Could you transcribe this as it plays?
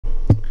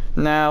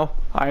Now,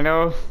 I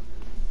know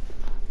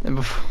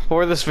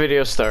before this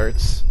video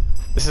starts,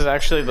 this is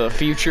actually the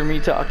future me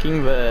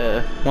talking,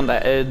 the one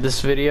that edited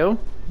this video.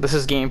 This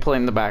is gameplay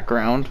in the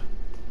background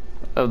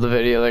of the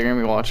video they're gonna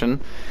be watching.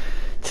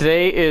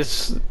 Today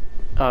is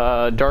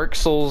Dark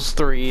Souls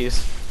 3's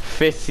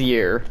 5th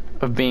year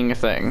of being a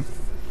thing.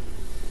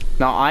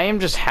 Now, I am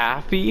just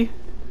happy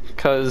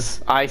because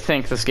I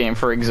thank this game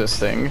for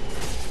existing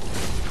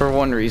for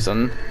one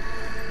reason.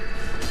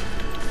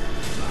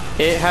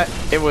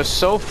 It was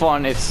so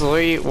fun. It's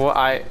literally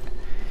what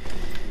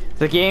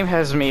the game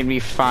has made me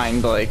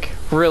find like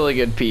really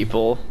good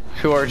people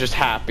who are just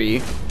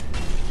happy,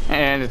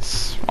 and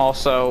it's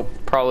also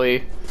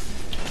probably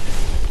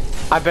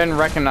I've been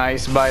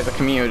recognized by the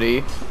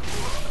community,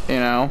 you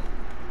know,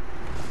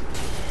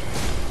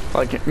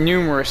 like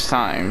numerous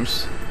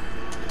times,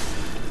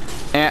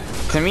 and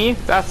to me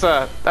that's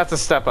a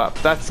step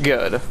up. That's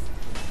good.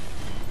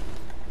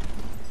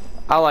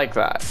 I like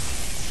that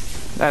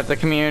the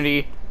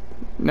community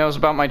knows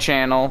about my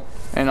channel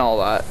and all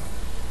that.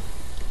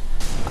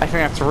 I think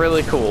that's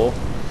really cool.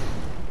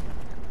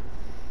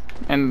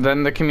 And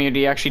then the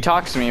community actually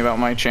talks to me about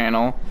my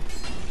channel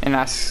and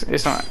asks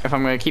if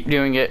I'm going to keep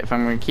doing it, if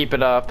I'm going to keep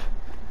it up.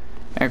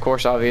 And of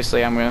course,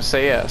 obviously, I'm going to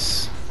say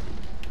yes.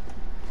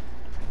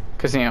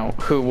 Because, you know,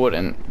 who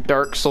wouldn't?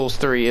 Dark Souls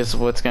 3 is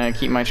what's going to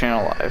keep my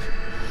channel alive.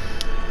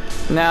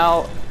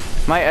 Now,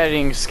 my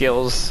editing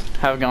skills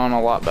have gone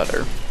a lot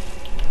better.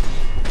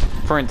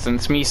 For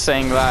instance, me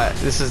saying that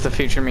this is the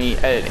future me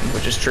editing,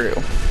 which is true.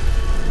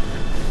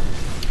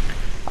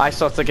 I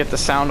still have to get the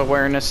sound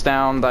awareness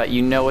down, that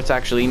you know it's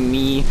actually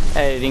me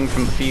editing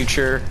from the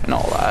future and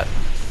all that.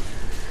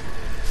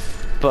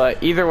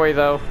 But either way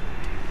though,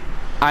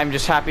 I'm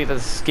just happy that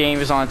this game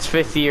is on its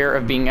 5th year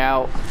of being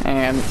out,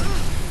 and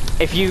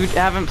if you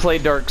haven't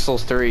played Dark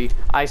Souls 3,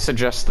 I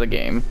suggest the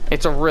game.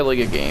 It's a really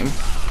good game.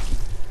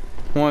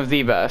 One of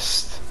the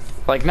best.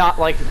 Like, not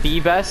like the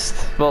best,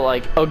 but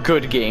like a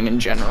good game in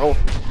general.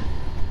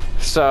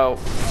 So,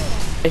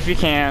 if you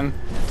can,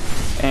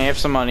 and you have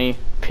some money,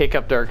 pick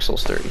up Dark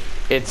Souls 3.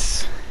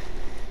 It's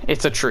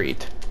a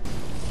treat.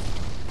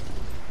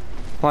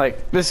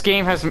 Like, this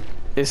game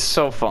is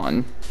so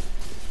fun.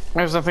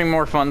 There's nothing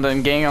more fun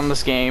than getting on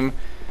this game,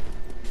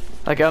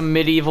 like a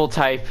medieval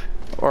type,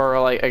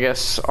 or like, I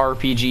guess,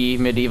 RPG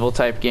medieval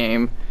type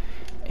game,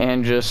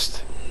 and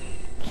just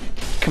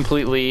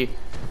completely,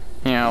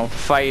 you know,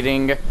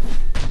 fighting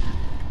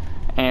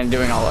and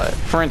doing all that.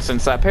 For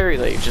instance, that parry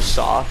that you just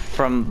saw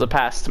from the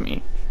past to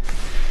me.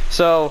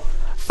 So,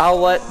 I'll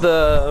let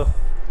the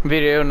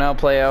video now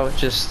play out.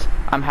 Just,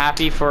 I'm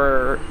happy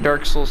for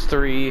Dark Souls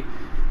 3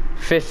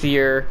 5th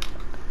year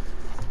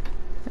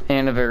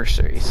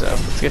anniversary. So,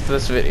 let's get to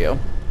this video.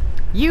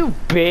 You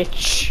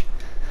bitch!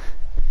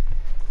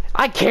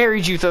 I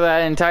carried you through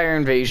that entire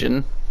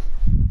invasion.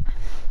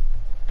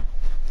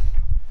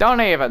 Don't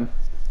even.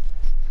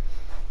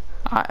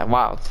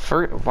 Wow.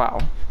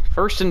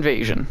 First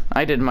invasion.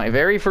 I did my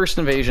very first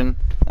invasion.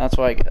 That's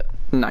what I get.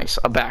 Nice.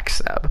 A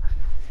backstab.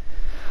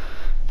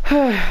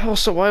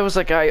 Also, why was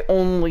that guy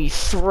only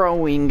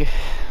throwing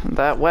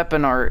that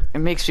weapon art? It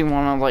makes me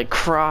want to, like,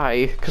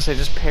 cry, because I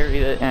just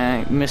parried it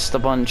and I missed a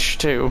bunch,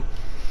 too.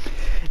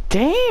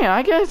 Damn,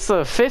 I guess it's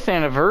the 5th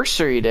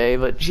anniversary day,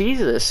 but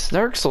Jesus,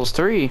 Dark Souls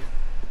 3.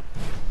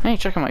 I ain't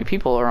checking my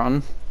people are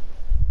on.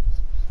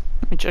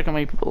 Let me check how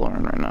many people are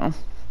on right now.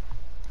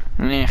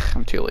 Nah,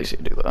 I'm too lazy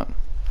to do that.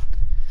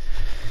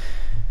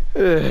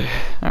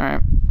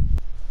 Alright.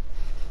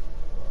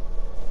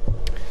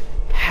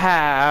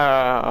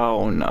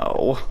 How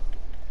no?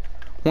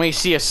 When you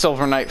see a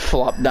Silver Knight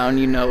flop down,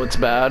 you know it's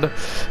bad.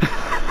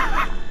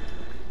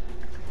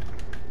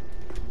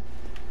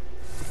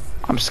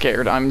 I'm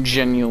scared. I'm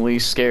genuinely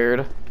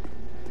scared.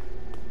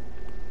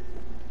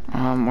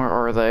 Where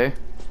are they?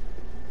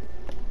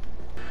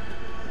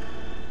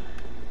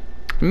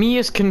 Me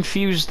is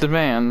confused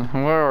man.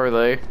 Where are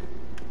they?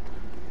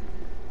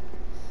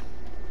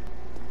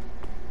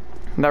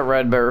 That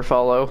red bear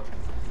follow.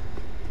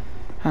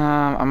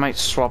 I might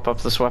swap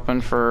up this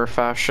weapon for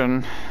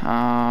fashion.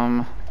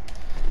 Even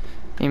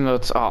though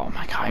it's, oh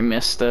my god, I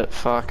missed it.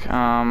 Fuck.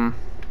 Onyx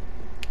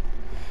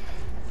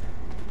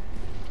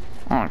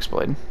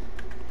blade.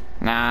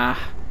 Nah.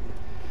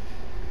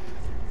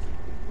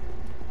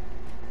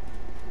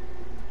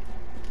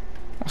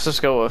 Let's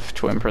just go with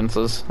Twin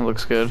Princes. It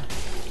looks good.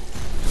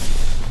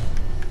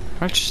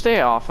 Why don't you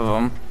stay off of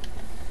them?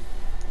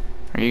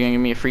 Are you gonna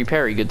give me a free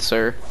parry, good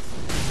sir?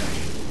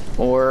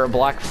 Or a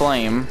black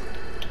flame?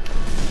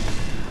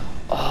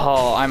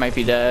 Oh, I might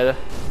be dead.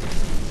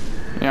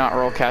 You're not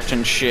roll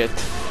catching shit.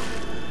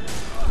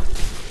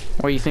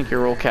 What do you think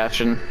you're roll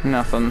catching?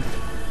 Nothing.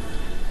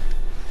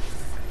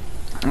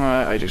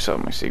 I do so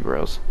have my Seed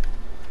Rose.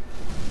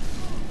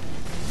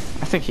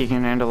 I think he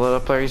can handle it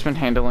up there. He's been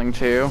handling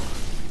too.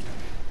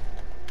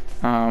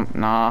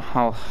 Nah,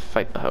 I'll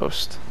fight the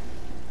host.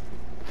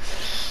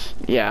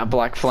 Yeah,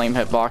 black flame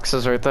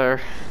hitboxes right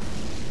there.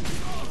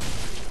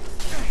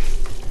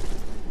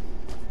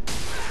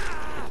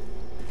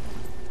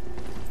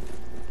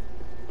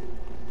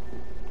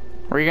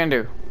 What are you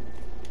gonna do?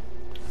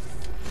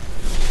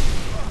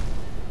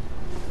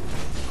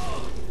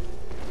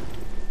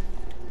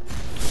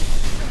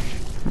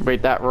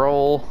 Wait, that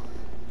roll.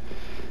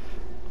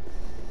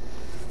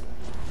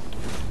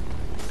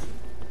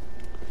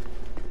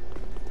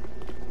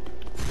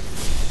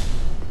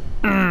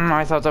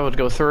 I thought that would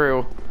go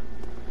through.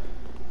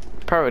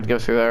 Probably would go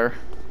through there.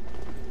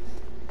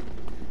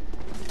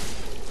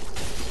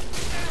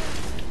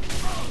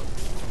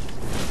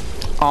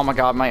 Oh my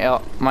god, my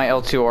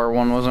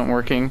L2R1 wasn't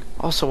working.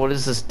 Also, what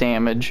is this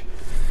damage?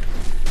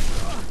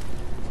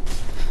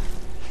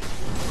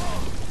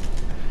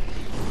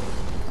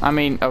 I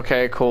mean,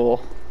 okay,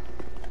 cool.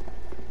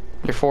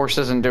 Your force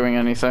isn't doing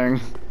anything.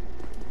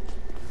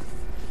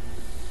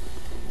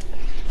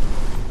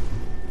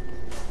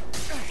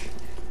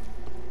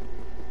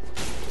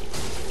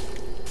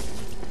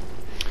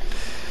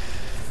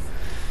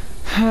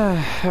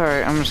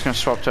 Alright, I'm just gonna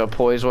swap to a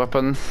poise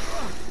weapon.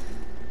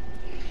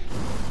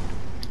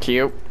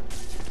 Cute.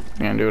 I'm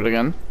gonna do it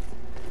again.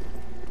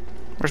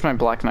 Where's my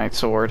Black Knight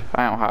sword?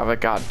 I don't have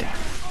it, god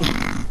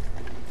damn.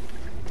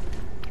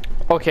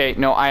 Okay,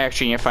 no, I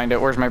actually need to find it.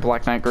 Where's my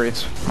Black Knight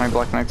my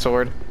Black Knight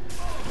sword?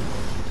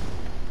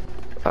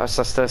 That's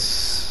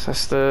this.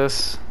 That's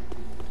this.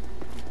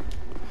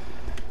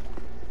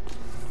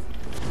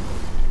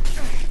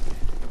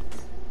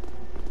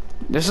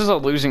 This is a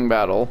losing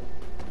battle.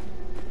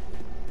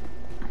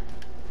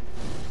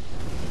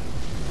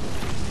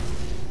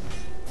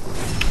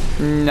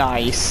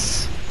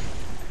 Nice.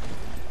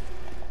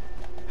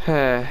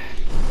 Okay.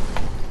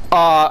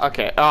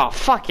 Oh,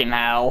 fucking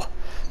hell.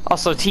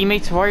 Also,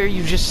 teammates, why are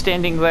you just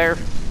standing there?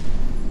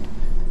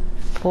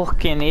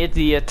 Fucking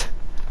idiot.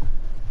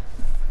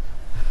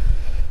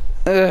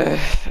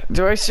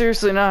 Do I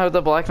seriously not have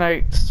the Black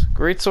Knight's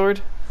greatsword?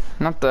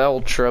 Not the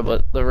Ultra,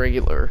 but the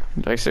regular.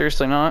 Do I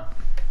seriously not?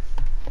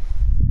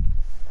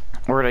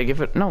 Or did I give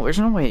it? No, there's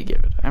no way to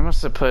give it. I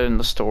must have put it in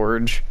the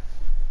storage.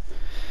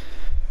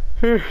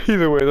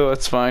 Either way, though,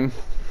 that's fine.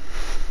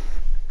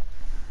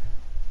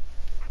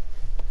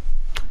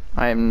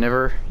 I am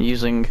never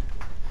using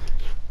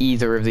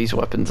either of these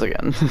weapons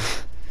again.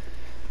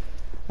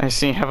 I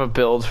just need to have a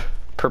build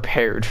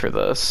prepared for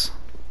this.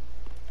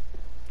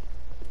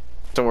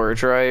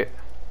 Storage, right?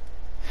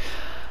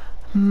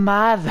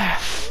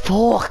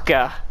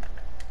 Motherfucker!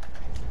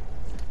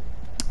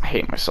 I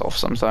hate myself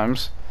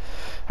sometimes.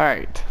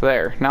 Alright,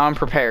 there. Now I'm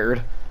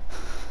prepared.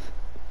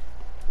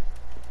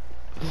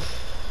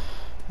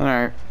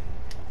 Alright.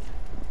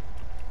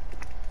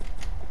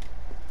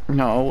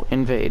 No,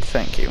 invade,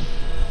 thank you.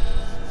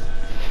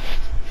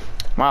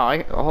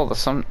 Wow, all of a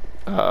sudden,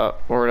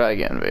 where did I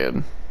get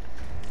invaded?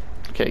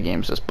 Okay,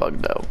 game's just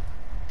bugged out.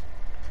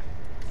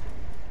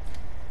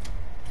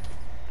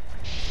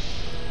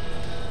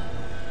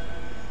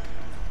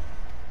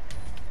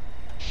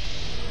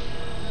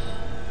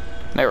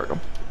 There we go.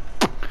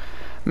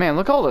 Man,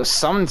 look at all those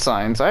summon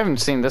signs. I haven't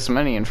seen this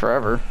many in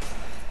forever.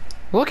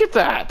 Look at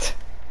that!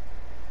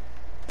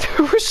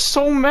 There were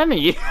so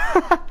many!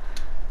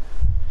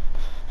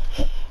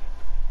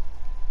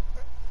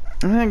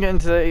 And again,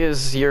 today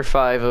is year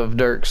 5 of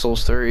Dark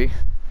Souls 3.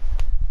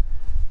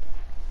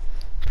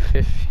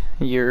 5th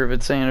year of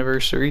its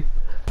anniversary.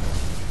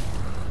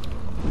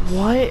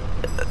 What?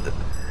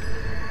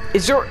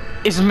 Is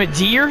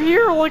Medeer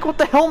here? Like, what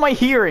the hell am I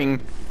hearing?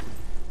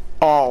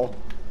 Oh.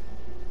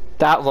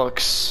 That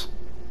looks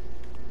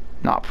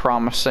not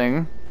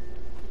promising.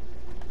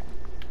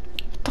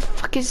 What the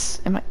fuck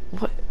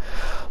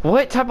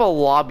what type of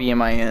lobby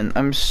am I in?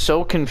 I'm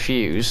so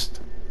confused.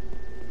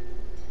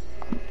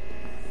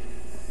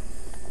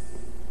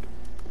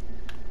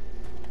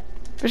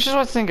 This is what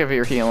I think of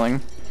your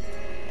healing.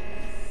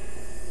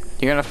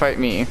 You're gonna fight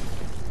me.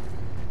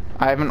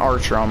 I have an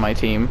archer on my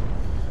team.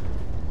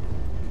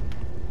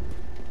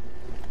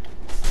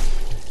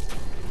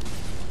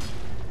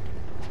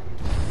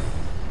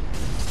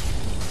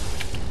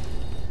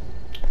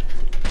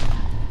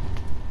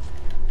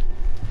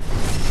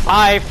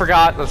 I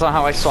forgot, that's not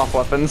how I swap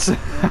weapons.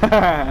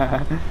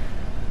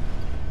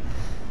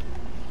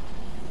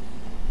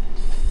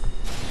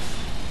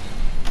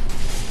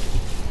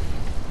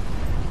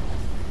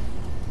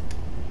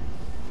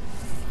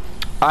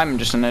 I'm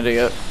just an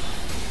idiot.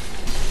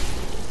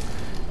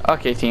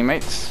 Okay,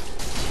 teammates.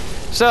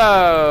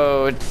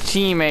 So,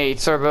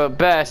 teammates are the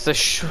best.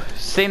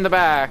 Stay in the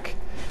back.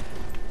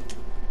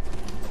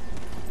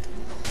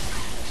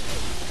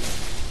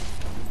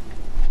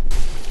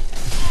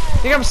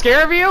 Think I'm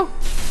scared of you?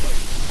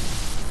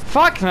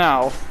 Fuck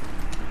no.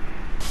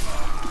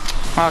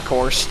 Of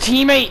course.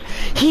 Teammate!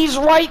 He's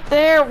right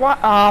there! What?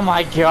 Oh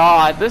my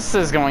god. This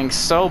is going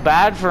so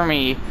bad for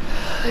me.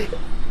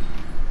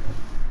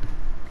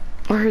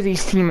 What are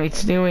these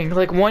teammates doing?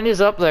 Like, one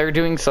is up there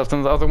doing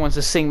something, the other one's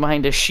just sitting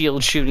behind a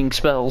shield shooting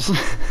spells.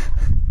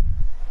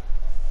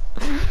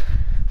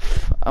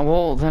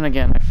 Well, then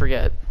again, I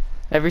forget.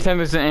 Every time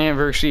there's an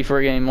anniversary for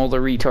a game, all the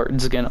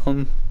retards get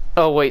on.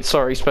 Oh wait,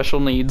 sorry, special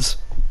needs.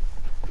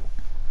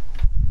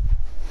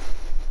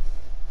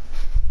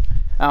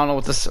 I don't know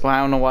what this. I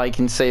don't know what I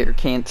can say or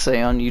can't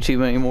say on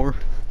YouTube anymore.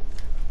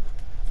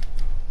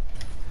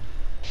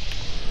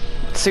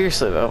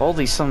 Seriously though, all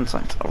these sun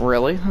signs. Oh,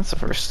 really? That's the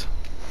first.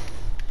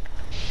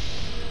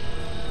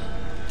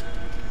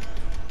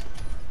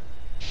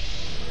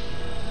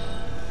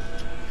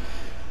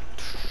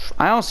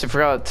 I honestly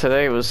forgot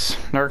today was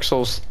Dark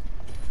Souls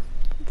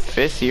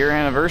 5th year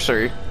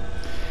anniversary.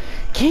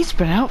 Game's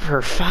been out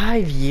for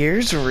 5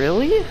 years,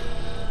 really?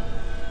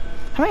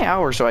 How many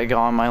hours do I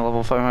got on my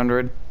level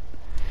 500?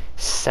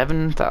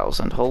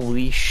 7,000.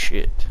 Holy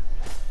shit.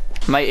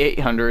 My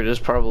 800 is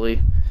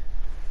probably...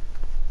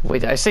 Wait,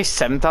 did I say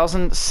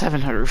 7,000?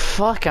 700.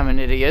 Fuck, I'm an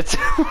idiot.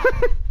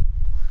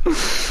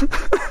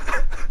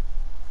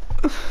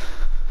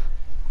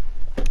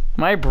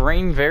 My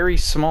brain very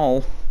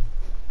small.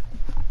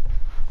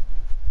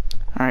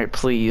 Alright,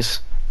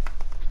 please.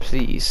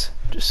 Please.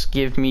 Just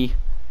give me,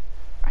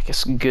 I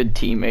guess, good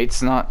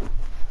teammates, not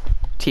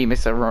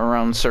teammates that run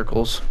around in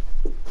circles.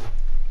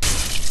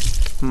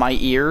 My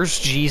ears,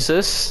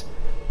 Jesus.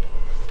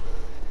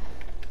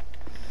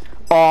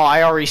 Oh,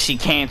 I already see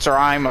cancer.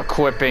 I'm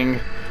equipping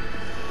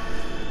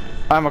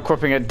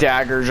a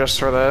dagger just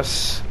for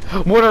this.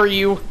 What are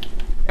you?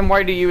 And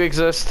why do you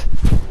exist?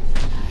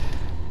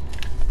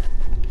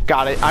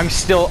 Got it. I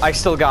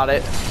still got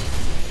it.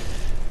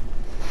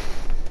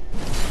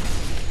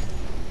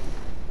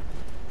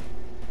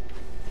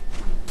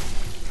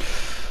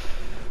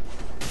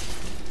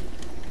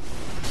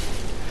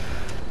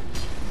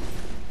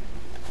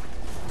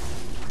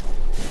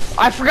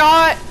 I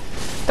forgot!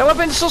 That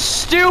weapon's so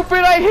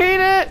stupid, I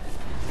hate it!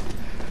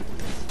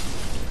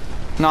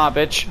 Nah,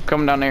 bitch. I'm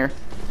coming down here.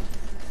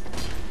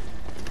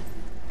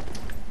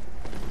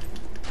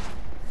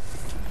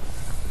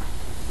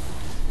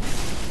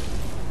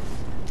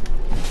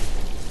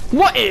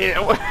 What is...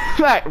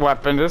 That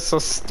weapon is so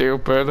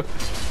stupid.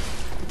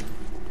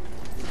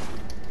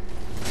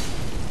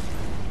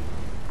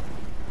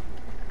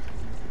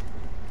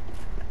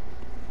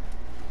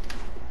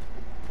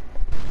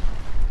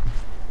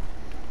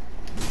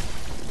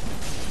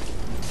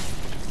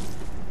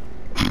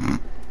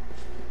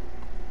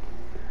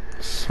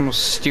 Some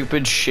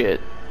stupid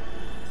shit.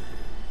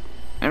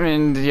 I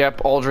mean,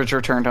 yep, Aldridge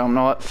returned home.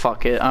 No, what?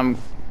 Fuck it. I'm...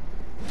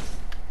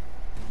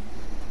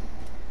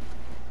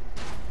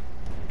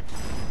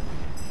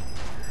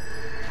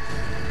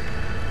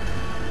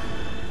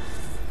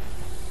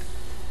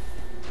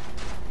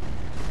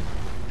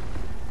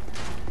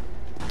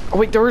 Oh,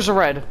 wait, there was a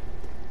red.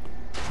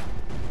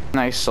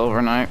 Nice,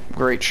 Silver Knight.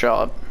 Great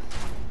shot.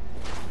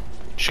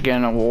 Should get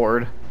an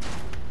award.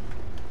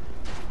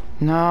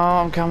 No,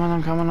 I'm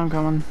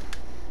coming.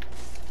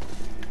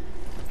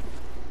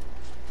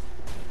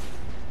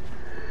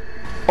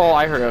 Oh,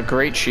 I heard a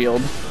great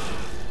shield.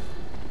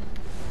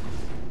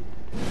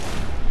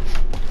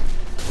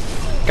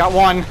 Got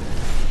one.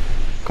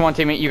 Come on,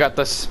 teammate, you got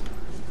this.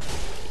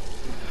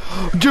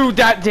 Dude,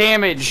 that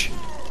damage!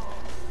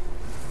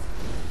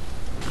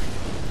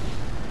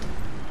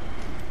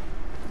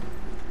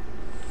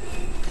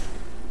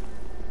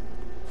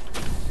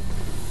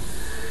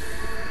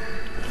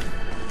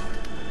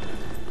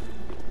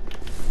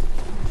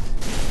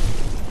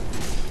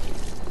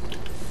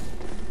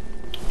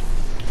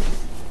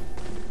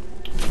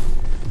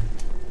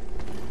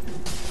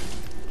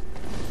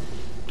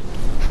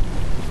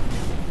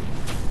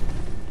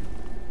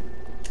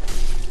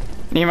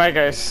 You might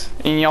guys,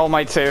 and y'all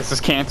might say this is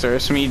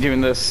cancerous, me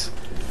doing this.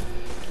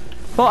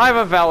 Well, I have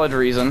a valid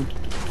reason.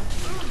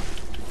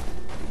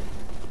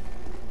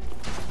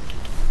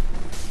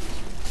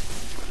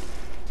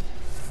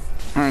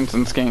 Earn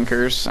some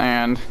skankers,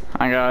 and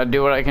I gotta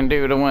do what I can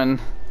do to win.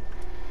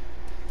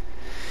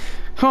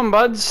 Come on,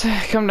 buds,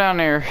 come down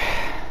here.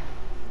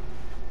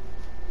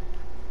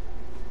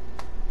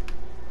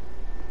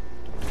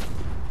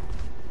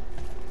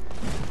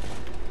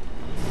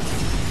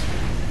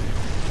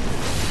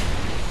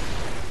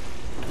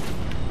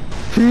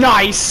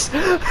 Nice!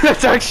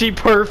 That's actually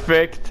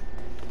perfect.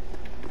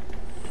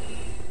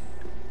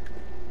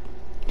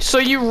 So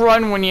you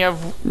run when you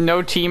have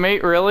no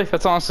teammate, really?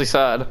 That's honestly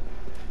sad.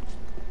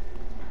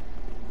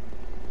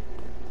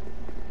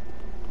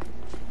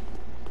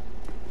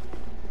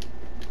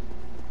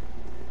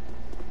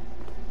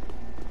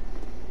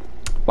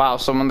 Wow,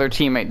 so when their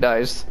teammate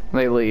dies,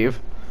 they leave.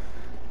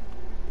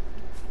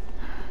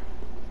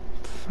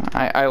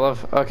 I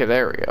love... Okay,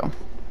 there we go.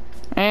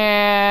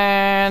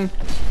 And...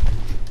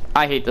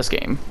 I hate this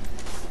game.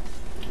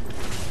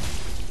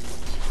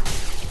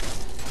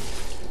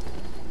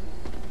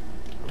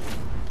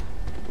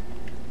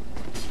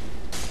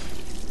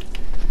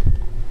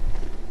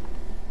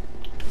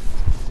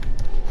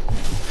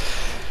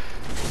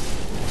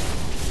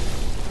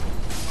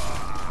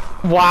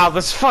 Wow,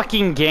 this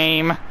fucking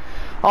game.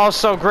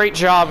 Also, great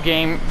job,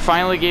 game.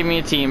 Finally gave me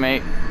a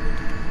teammate.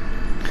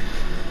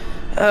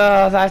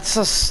 That's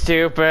so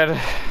stupid.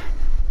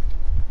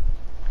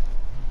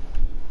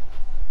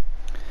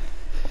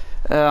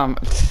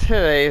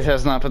 Today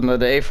has not been the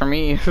day for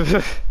me.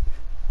 I'm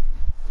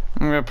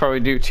gonna probably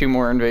do 2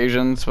 more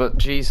invasions, but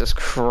Jesus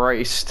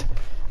Christ.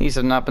 These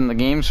have not been the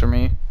games for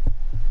me.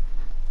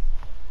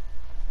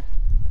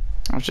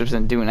 I've just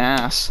been doing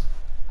ass.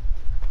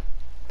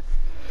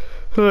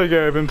 Like,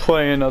 I've been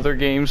playing other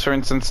games, for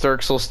instance,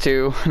 Dark Souls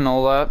 2 and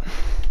all that.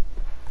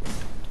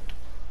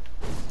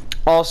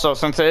 Also,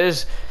 since it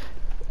is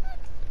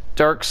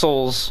Dark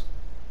Souls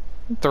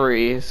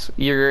 3's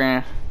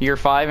year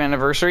 5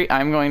 anniversary,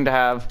 I'm going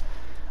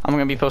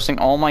to be posting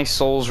all my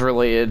Souls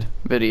related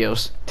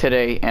videos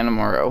today and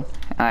tomorrow.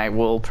 I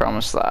will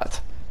promise that.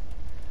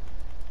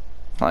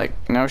 Like,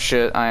 no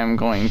shit, I am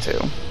going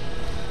to.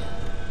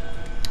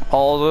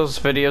 All those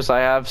videos I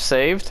have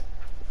saved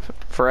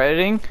for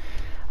editing,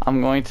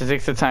 I'm going to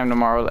take the time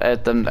tomorrow to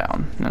edit them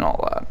down and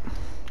all that.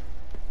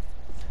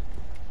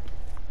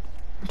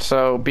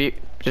 So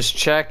just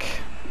check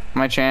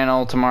my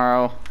channel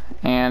tomorrow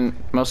and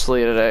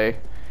mostly today.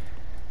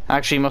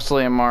 Actually,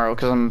 mostly tomorrow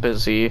because I'm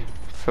busy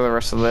for the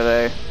rest of the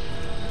day.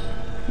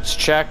 Just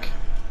check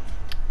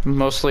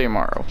mostly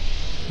tomorrow.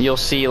 You'll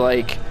see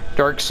like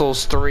Dark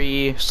Souls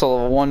 3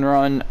 solo 1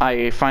 run.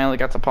 I finally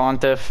got the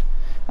Pontiff.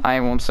 I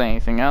won't say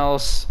anything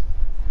else.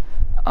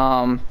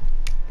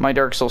 My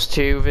Dark Souls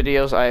 2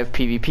 videos, I have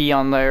PvP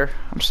on there.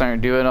 I'm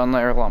starting to do it on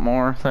there a lot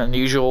more than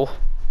usual.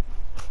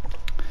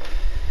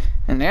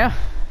 And yeah,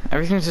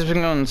 everything's just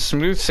been going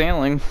smooth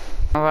sailing.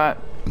 Now that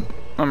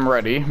I'm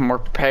ready, more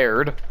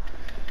prepared.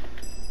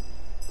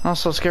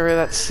 Also, let's get rid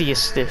of that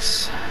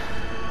Ceastis.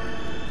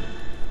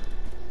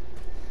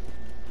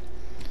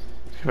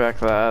 Get back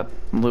to that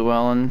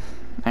Llewellyn.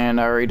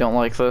 And I already don't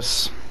like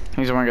this.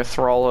 He's wearing a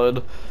thrall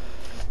hood.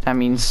 That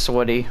means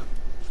sweaty.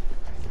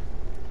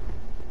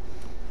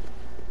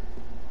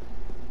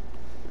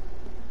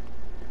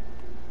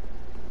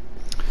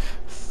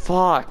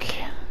 Fuck.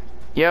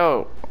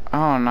 Yo.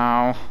 Oh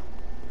no.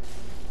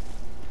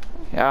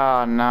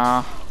 Ah,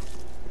 nah.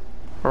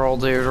 Roll,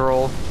 dude,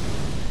 roll.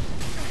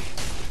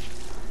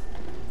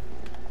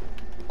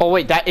 Oh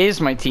wait, that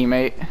is my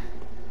teammate.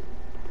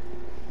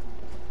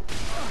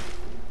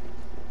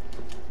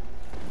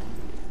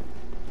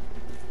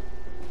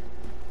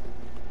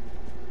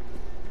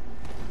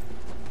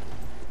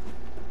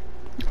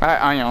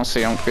 I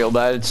honestly don't feel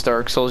bad. It's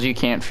Dark Souls. You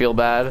can't feel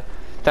bad.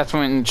 That's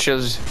when it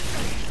shows.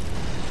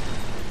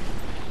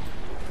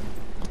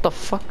 What the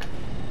fuck?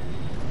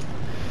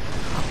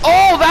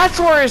 Oh, that's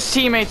where his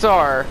teammates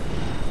are.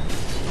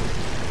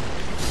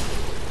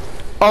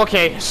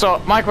 Okay, so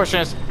my question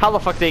is, how the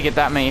fuck did they get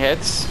that many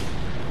hits?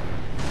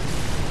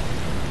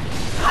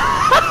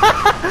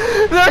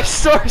 Their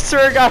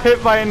sorcerer got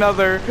hit by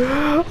another.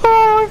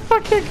 Oh my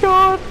fucking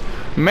god.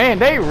 Man,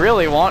 they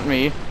really want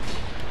me.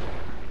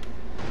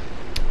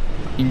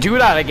 You do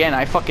that again,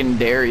 I fucking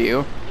dare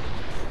you.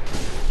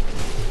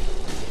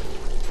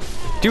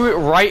 Do it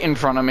right in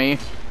front of me.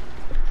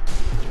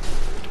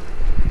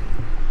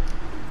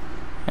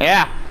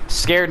 Yeah,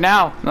 scared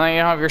now. Now you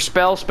don't have your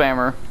spell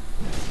spammer.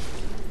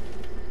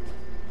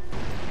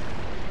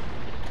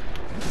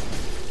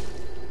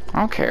 I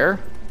don't care.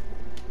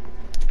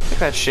 Look at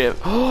that shit.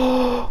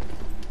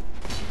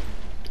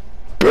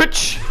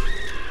 Bitch!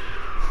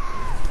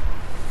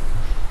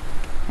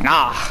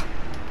 Nah.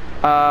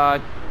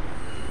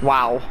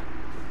 Wow.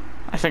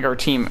 I think our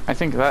team, I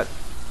think that.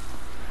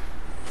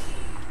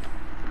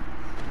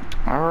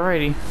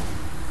 Alrighty.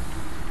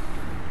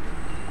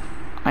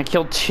 I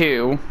killed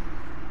 2.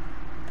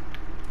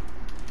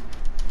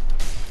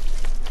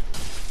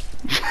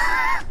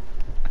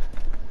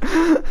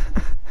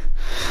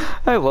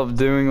 I love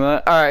doing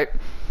that. Alright.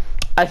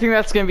 I think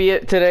that's gonna be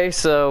it today,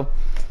 so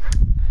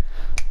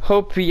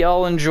hope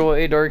y'all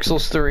enjoy Dark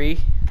Souls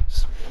 3's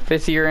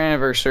 5th year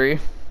anniversary.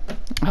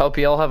 I hope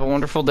y'all have a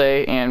wonderful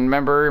day, and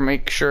remember,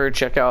 make sure to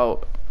check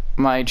out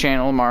my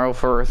channel tomorrow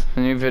for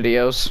the new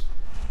videos.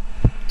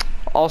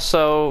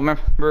 Also,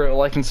 remember to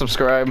like and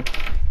subscribe.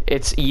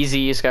 It's easy,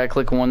 you just gotta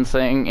click one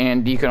thing,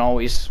 and you can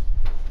always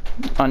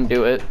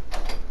undo it.